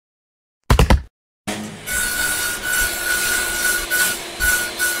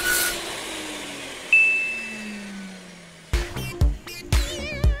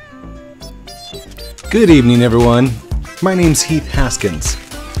Good evening, everyone. My name's Heath Haskins.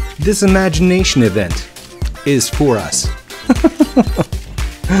 This imagination event is for us.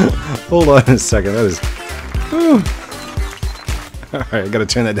 Hold on a second. That is... Alright, I gotta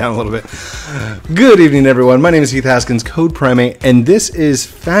turn that down a little bit. Good evening, everyone. My name is Heath Haskins, Code Primate, and this is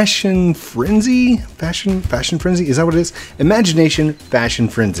Fashion Frenzy? Fashion Frenzy? Is that what it is? Imagination Fashion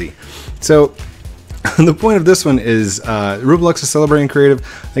Frenzy. So, the point of this one is Roblox is celebrating creative.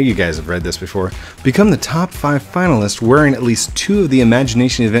 I think you guys have read this before. Become the top 5 finalists wearing at least 2 of the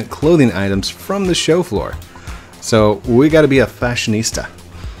Imagination event clothing items from the show floor. So we got to be a fashionista.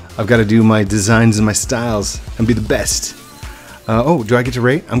 I've got to do my designs and my styles and be the best. Oh, do I get to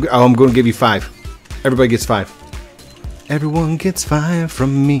rate? I'm going to give you 5. Everybody gets 5. Everyone gets 5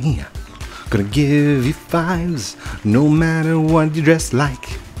 from me. Gonna give you 5s, no matter what you dress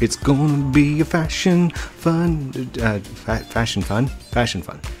like. It's gonna be a fashion fun. Fashion fun? Fashion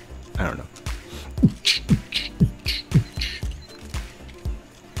fun. I don't know.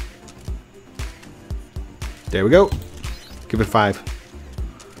 There we go. Give it 5.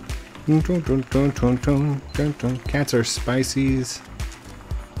 Cats are spicies.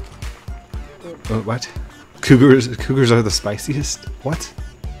 What? Cougars are the spiciest? What?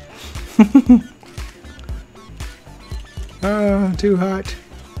 Oh, too hot.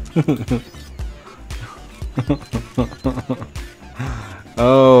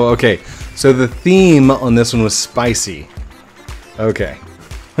 Oh, okay. So the theme on this one was spicy. Okay.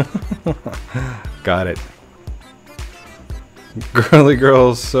 Got it. Girly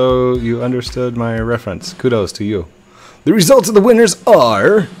girls, so you understood my reference. Kudos to you. The results of the winners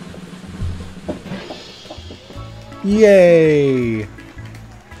are... Yay!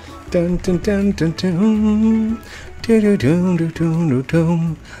 Dun dun dun dun dun. This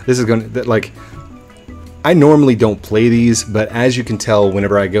is going to, like, I normally don't play these, but as you can tell,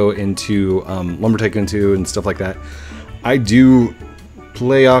 whenever I go into Lumber Tycoon 2 and stuff like that, I do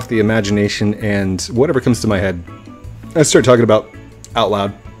play off the imagination and whatever comes to my head, I start talking about out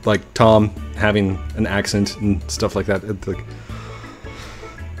loud, like Tom having an accent and stuff like that. It's like,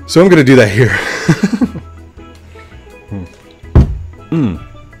 so I'm going to do that here.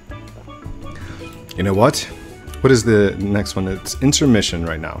 You know what? What is the next one? It's intermission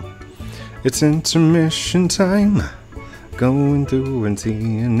right now. It's intermission time. Going through and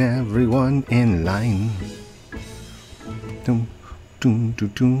seeing everyone in line. Doom, doom, doom,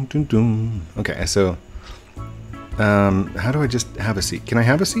 doom, doom, doom. Okay, so how do I just have a seat? Can I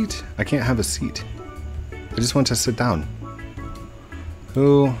have a seat? I can't have a seat. I just want to sit down.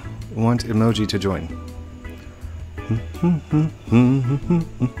 Who want emoji to join?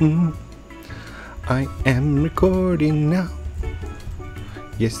 I am recording now.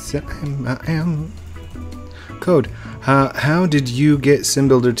 Yes, I am. Code, how did you get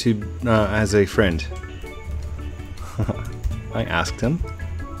SimBuilder to as a friend? I asked him.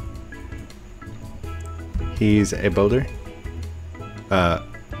 He's a builder.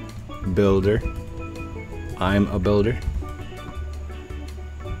 Builder. I'm a builder.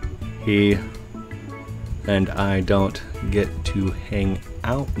 He and I don't get to hang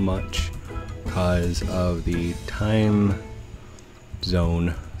out much because of the time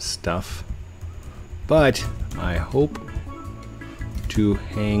zone stuff, but I hope to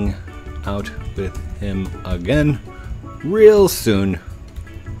hang out with him again real soon.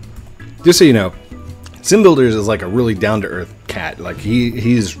 Just so you know, SimBuilders is like a really down-to-earth cat. Like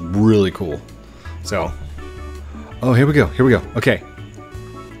he's really cool. So, oh, here we go. Okay.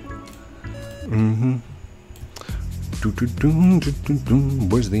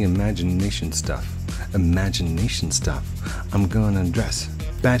 Where's the imagination stuff? Imagination stuff. I'm gonna dress.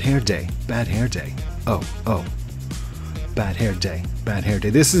 Bad hair day. Bad hair day. Oh. Bad hair day. Bad hair day.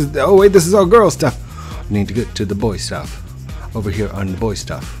 This is... Oh, wait, this is all girl stuff. Need to get to the boy stuff. Over here on the boy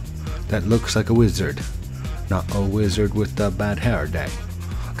stuff. That looks like a wizard. Not a wizard with a bad hair day.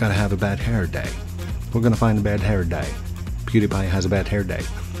 Gotta have a bad hair day. We're gonna find a bad hair day. PewDiePie has a bad hair day.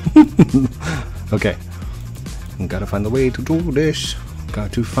 Okay. Gotta find the way to do this.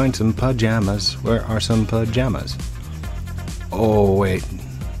 Got to find some pajamas. Where are some pajamas? Oh, wait.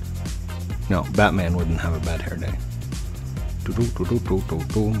 No, Batman wouldn't have a bad hair day.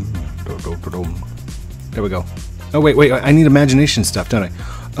 There we go. Oh, wait. I need imagination stuff, don't I?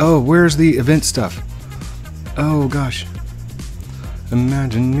 Oh, where's the event stuff? Oh, gosh.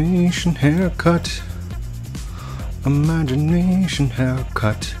 Imagination haircut. Imagination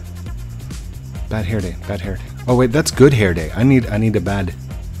haircut. Bad hair day. Bad hair day. Oh wait, that's good hair day. I need a bad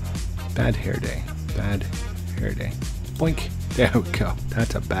hair day. Bad hair day. Boink. There we go.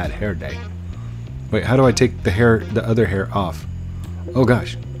 That's a bad hair day. Wait, how do I take the other hair off? Oh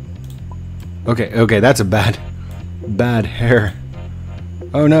gosh. Okay, okay, that's a bad hair.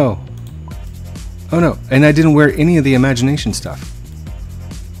 Oh no. Oh no, and I didn't wear any of the imagination stuff.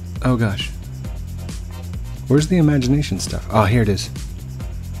 Oh gosh. Where's the imagination stuff? Oh, here it is.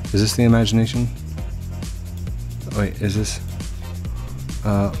 Is this the imagination? Wait, is this...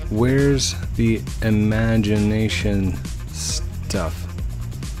 where's the imagination stuff?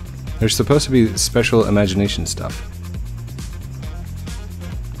 There's supposed to be special imagination stuff.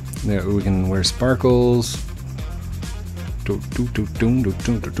 There, we can wear sparkles. Oh,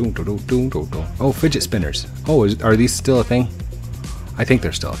 fidget spinners. Oh, are these still a thing? I think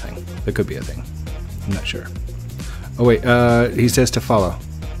they're still a thing. They could be a thing. I'm not sure. Oh wait, he says to follow.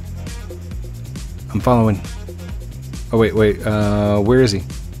 I'm following. Oh wait, where is he?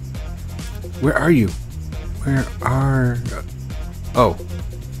 Where are you? Where are... Oh.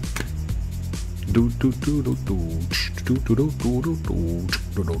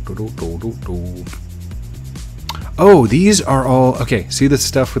 Oh, these are all... Okay, see the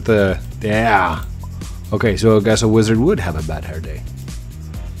stuff with the... Yeah. Okay, so I guess a wizard would have a bad hair day.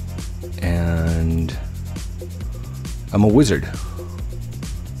 And... I'm a wizard.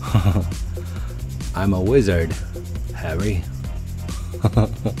 I'm a wizard, Harry.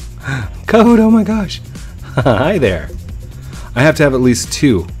 Code, oh my gosh. Hi there. I have to have at least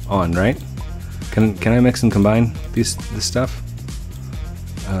 2 on, right? Can I mix and combine this stuff?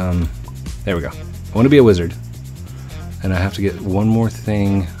 There we go. I want to be a wizard. And I have to get one more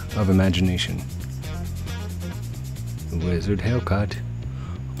thing of imagination. Wizard haircut.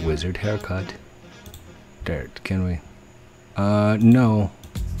 Wizard haircut. There, can we? No.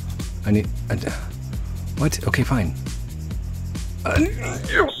 I need... what? Okay, fine.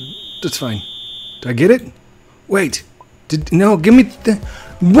 That's fine. Did I get it? Wait. No, give me the...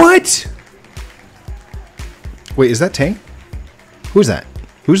 What? Wait, is that Tay? Who's that?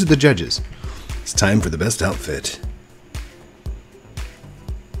 Who's the judges? It's time for the best outfit.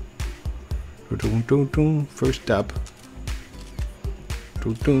 First up.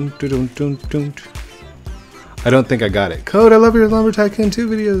 I don't think I got it. Code, I love your Lumber Tycoon 2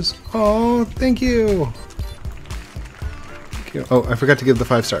 videos. Oh, thank you. Thank you. Oh, I forgot to give the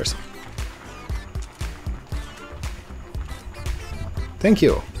 5 stars. Thank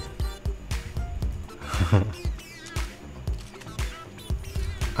you.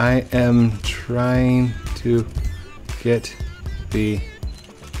 I am trying to get the...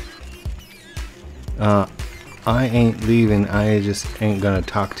 I ain't leaving, I just ain't gonna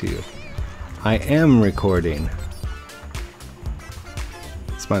talk to you. I am recording.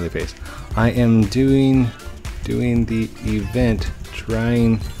 Smiley face. I am doing the event,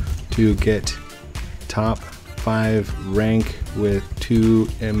 trying to get top 5 rank with 2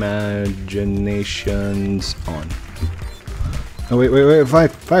 imaginations on. Oh wait,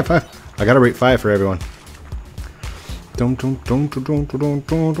 5. I gotta rate 5 for everyone.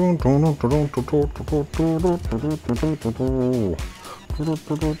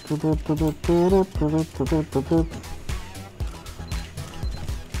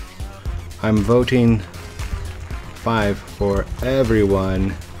 I'm voting 5 for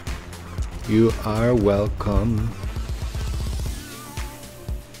everyone. You are welcome.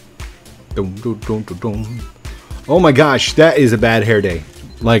 Oh my gosh, that is a bad hair day.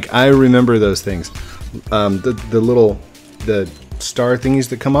 Like, I remember those things. The star thingies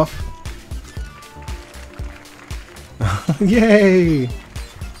that come off. Yay!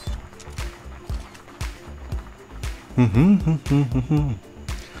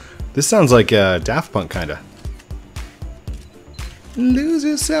 This sounds like Daft Punk, kinda. Lose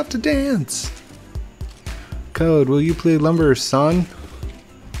yourself to dance. Code, will you play Lumber Son?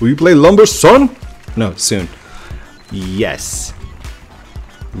 Will you play Lumber Son? No, soon. Yes.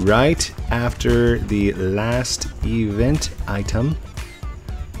 Right after the last event item,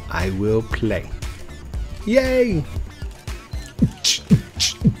 I will play. Yay!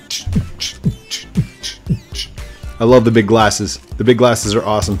 I love the big glasses. The big glasses are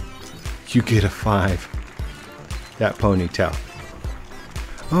awesome. You get a 5. That ponytail.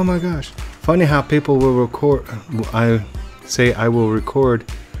 Oh my gosh. Funny how people will record. I say I will record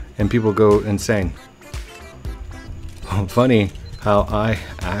and people go insane. Funny how I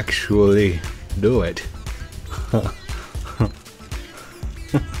actually do it.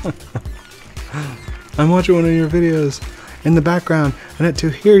 I'm watching one of your videos in the background and to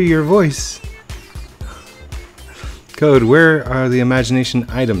hear your voice. Code, where are the imagination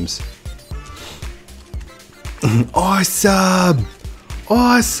items? Awesome!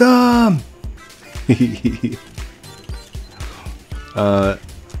 Awesome! Oh,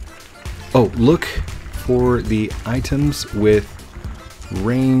 look for the items with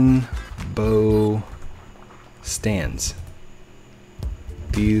rainbow bow stands.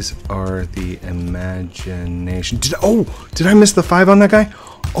 These are the imagination. Did I miss the 5 on that guy?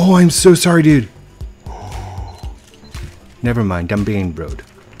 Oh, I'm so sorry, dude. Never mind, I'm being rude.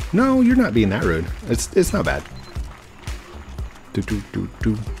 No, you're not being that rude. It's not bad. Do do do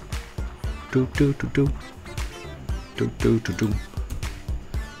do do do do do do do do do.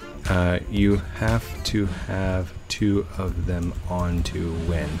 You have to have 2 of them on to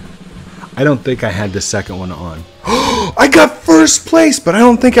win. I don't think I had the second one on. I got first place, but I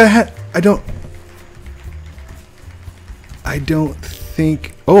don't think I had. I don't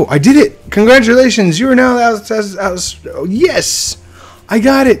think. Oh, I did it! Congratulations! You are now oh, yes! I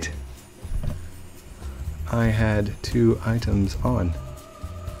got it! I had 2 items on.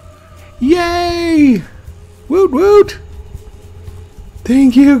 Yay! Woot woot!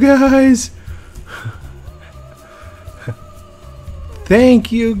 Thank you, guys!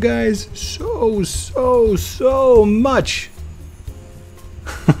 Thank you guys so much.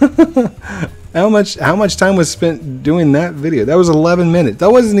 How much time was spent doing that video? That was 11 minutes.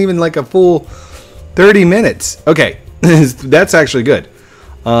 That wasn't even like a full 30 minutes. Okay, that's actually good.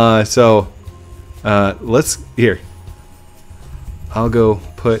 Let's here. I'll go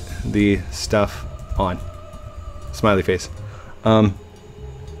put the stuff on. Smiley face.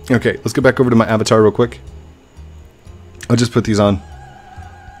 Okay, let's go back over to my avatar real quick. I'll just put these on.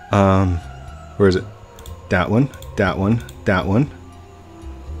 Where is it? That one, that one, that one.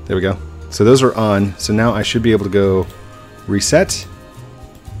 There we go. So those are on. So now I should be able to go reset.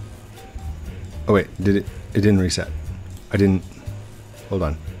 Oh wait, did it? It didn't reset. I didn't. Hold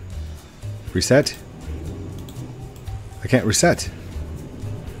on. Reset. I can't reset.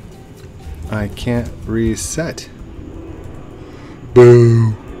 I can't reset.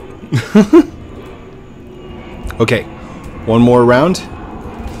 Boo. Okay, one more round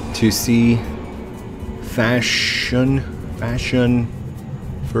to see Fashion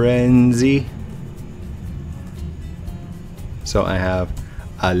Frenzy. So I have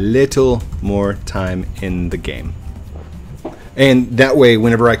a little more time in the game. And that way,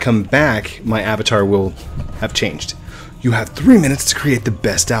 whenever I come back, my avatar will have changed. You have 3 minutes to create the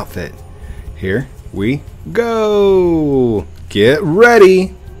best outfit. Here we go. Get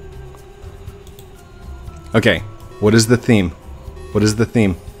ready. Okay, what is the theme? What is the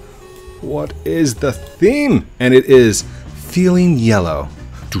theme? What is the theme? And it is feeling yellow.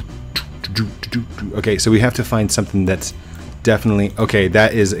 Okay, so we have to find something that's definitely... Okay,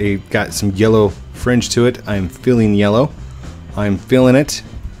 that is got some yellow fringe to it. I'm feeling yellow. I'm feeling it.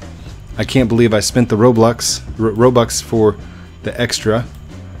 I can't believe I spent the Robux for the extra.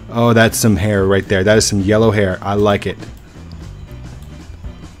 Oh, that's some hair right there. That is some yellow hair. I like it.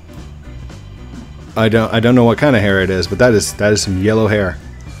 I don't know what kind of hair it is, but that is some yellow hair.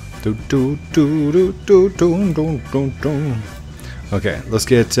 Okay, let's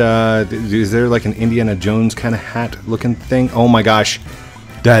get. Is there like an Indiana Jones kind of hat looking thing? Oh my gosh,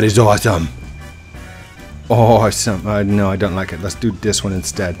 that is awesome. Awesome. No, I don't like it. Let's do this one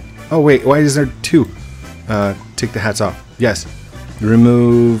instead. Oh wait, why is there 2? Take the hats off. Yes.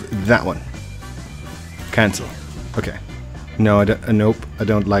 Remove that one. Cancel. Okay. No, I don't. Nope, I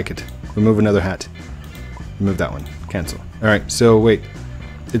don't like it. Remove another hat. Remove that one. Cancel. All right. So wait,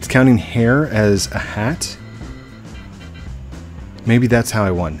 it's counting hair as a hat. Maybe that's how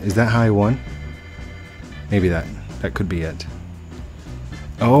I won. Is that how I won? Maybe that could be it.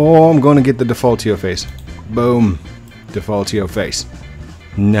 Oh, I'm going to get the Defaultio face. Boom. Defaultio face.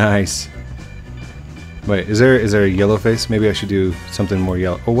 Nice. Wait, is there a yellow face? Maybe I should do something more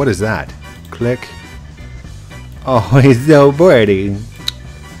yellow. Oh, what is that? Click. Oh, he's so pretty.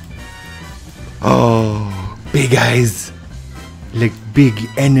 Oh, big eyes. Like big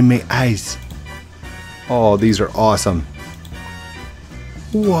anime eyes. Oh, these are awesome.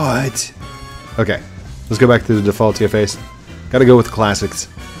 What? Okay, let's go back to the Defaultio face. Gotta go with the classics.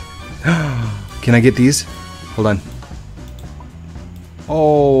 Can I get these? Hold on.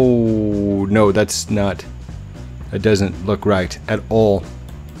 Oh, no, that's not... That doesn't look right at all.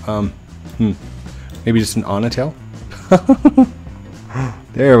 Maybe just an Onatel?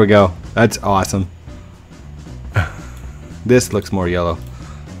 There we go. That's awesome. This looks more yellow.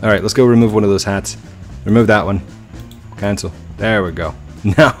 Alright, let's go remove one of those hats. Remove that one. Cancel. There we go.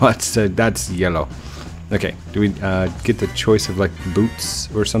 Now that's yellow. Okay, do we get the choice of like boots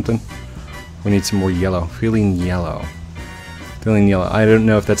or something? We need some more yellow. Feeling yellow. Feeling yellow. I don't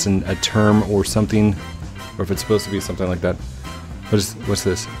know if that's a term or something, or if it's supposed to be something like that. What's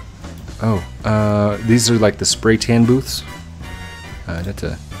this? Oh, these are like the spray tan booths. Is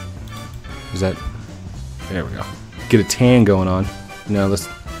that? There we go. Get a tan going on. No, let's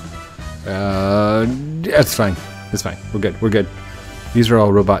That's fine. That's fine. We're good. We're good. These are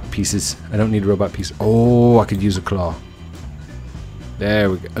all robot pieces. I don't need robot pieces. Oh, I could use a claw.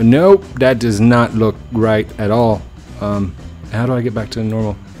 There we go. Nope, that does not look right at all. How do I get back to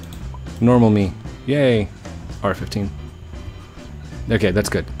normal? Normal me. Yay. R15. Okay, that's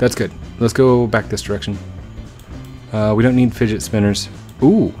good. That's good. Let's go back this direction. We don't need fidget spinners.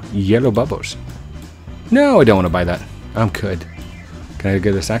 Ooh, yellow bubbles. No, I don't want to buy that. I'm good. Can I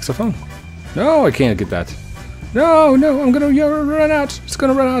get a saxophone? No, I can't get that. No, no, I'm gonna run out. It's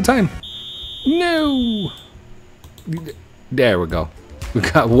gonna run out of time. No. There we go. We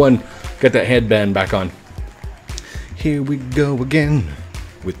got one. Got that headband back on. Here we go again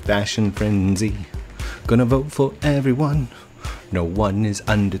with Fashion Frenzy. Gonna vote for everyone. No one is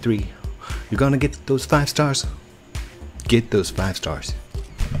under 3. You're gonna get those 5 stars. Get those 5 stars.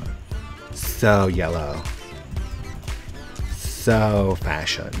 So yellow. So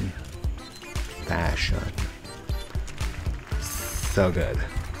fashion. Fashion. So good.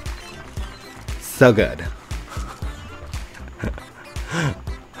 So good.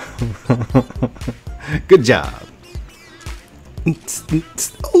 Good job.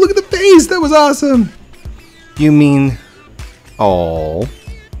 Oh, look at the face. That was awesome. You mean... Oh.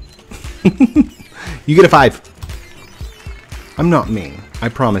 You get a 5. I'm not mean. I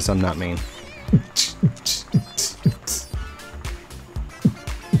promise I'm not mean.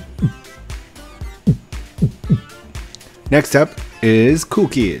 Next up is Cool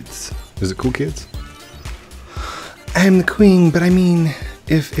Kids. Is it Cool Kids? I'm the queen, but I mean,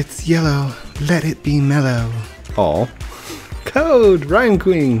 if it's yellow, let it be mellow. Oh. Code! Rhyme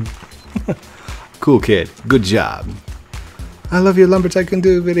Queen! Cool kid. Good job. I love your Lumber Tycoon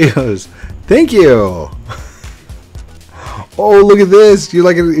 2 videos. Thank you! Oh, look at this! You're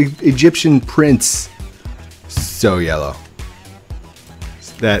like an Egyptian prince. So yellow.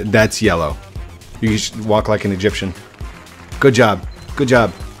 That's yellow. You should walk like an Egyptian. Good job. Good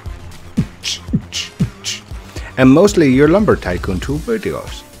job. And mostly your Lumber Tycoon 2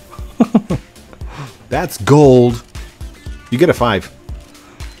 videos. That's gold. You get a 5.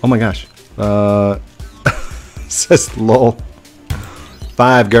 Oh my gosh. Says lol.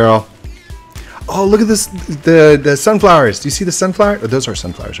 5, girl. Oh, look at this. The sunflowers. Do you see the sunflower? Oh, those are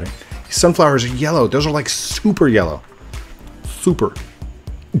sunflowers, right? Sunflowers are yellow. Those are like super yellow. Super.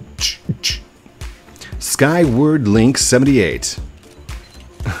 Skyward Link 78.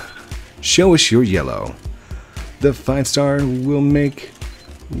 Show us your yellow. The 5-star will make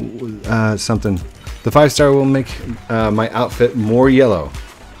something. The 5-star will make my outfit more yellow.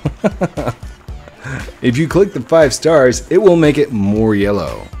 If you click the 5 stars, it will make it more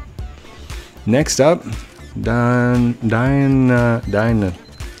yellow. Next up, Dinah.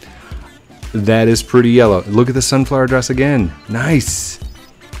 That is pretty yellow. Look at the sunflower dress again. Nice.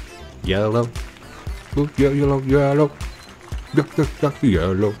 Yellow. Yellow, yellow.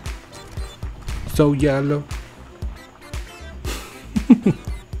 Yellow. So yellow.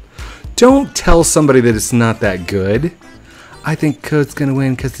 Don't tell somebody that it's not that good. I think Code's gonna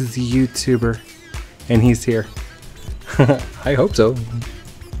win because he's a YouTuber. And he's here. I hope so.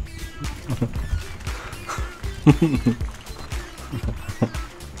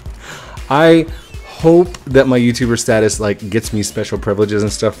 I hope that my YouTuber status like gets me special privileges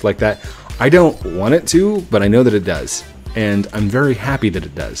and stuff like that. I don't want it to, but I know that it does. And I'm very happy that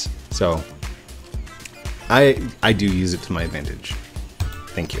it does. So I do use it to my advantage.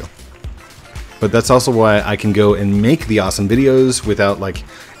 Thank you. But that's also why I can go and make the awesome videos without like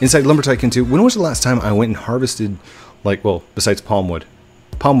inside Lumber Tycoon 2. When was the last time I went and harvested, like, well, besides palm wood?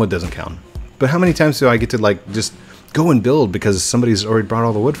 Palm wood doesn't count. But how many times do I get to like just go and build because somebody's already brought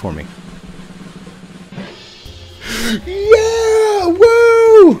all the wood for me? Yeah!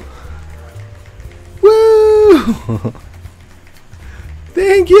 Woo! Woo!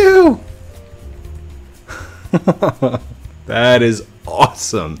 Thank you! That is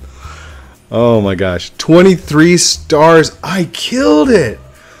awesome. Oh my gosh. 23 stars. I killed it.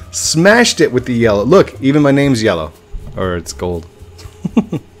 Smashed it with the yellow. Look, even my name's yellow. Or it's gold.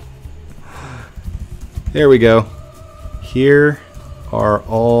 There we go. Here are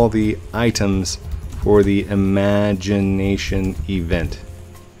all the items for the imagination event.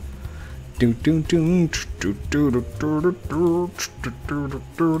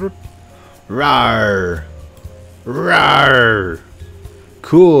 Rawr. Rawr.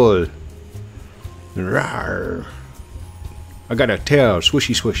 Cool. Rawr. I got a tail,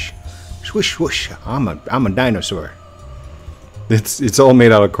 swishy swish, swish swish. I'm a dinosaur. It's all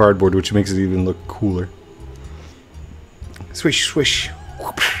made out of cardboard, which makes it even look cooler. Swish swish.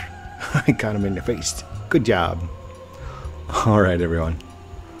 I got him in the face. Good job. All right, everyone.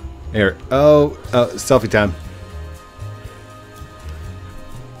 Here. Oh, selfie time.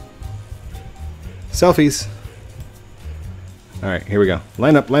 Selfies. All right, here we go.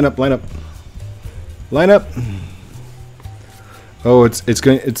 Line up, line up, line up. Line up. Oh, it's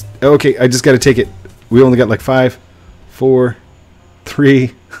okay. I just got to take it. We only got like 5, 4,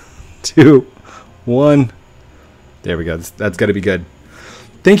 3, 2, 1. There we go. That's got to be good.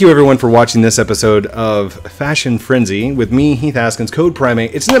 Thank you everyone for watching this episode of Fashion Frenzy with me, Heath Haskins, Code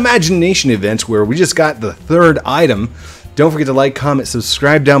Primate. It's an imagination event where we just got the 3rd item. Don't forget to like, comment,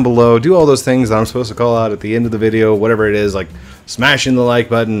 subscribe down below. Do all those things that I'm supposed to call out at the end of the video, whatever it is, like smashing the like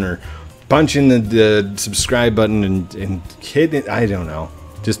button or punching the subscribe button and hit it. I don't know.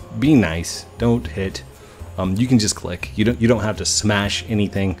 Just be nice. Don't hit. You can just click. You don't have to smash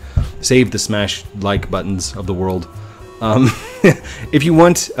anything. Save the smash like buttons of the world. If you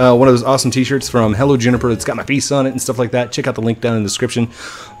want one of those awesome t-shirts from Hello Juniper that's got my face on it and stuff like that, check out the link down in the description.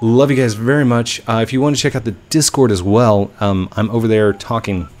 Love you guys very much. If you want to check out the Discord as well, I'm over there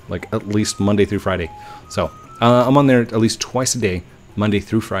talking like at least Monday through Friday. So I'm on there at least twice a day, Monday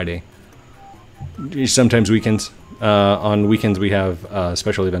through Friday. Sometimes weekends. On weekends we have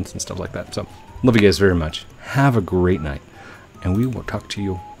special events and stuff like that. So love you guys very much. Have a great night, and we will talk to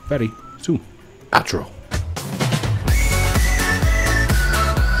you very soon. Outro.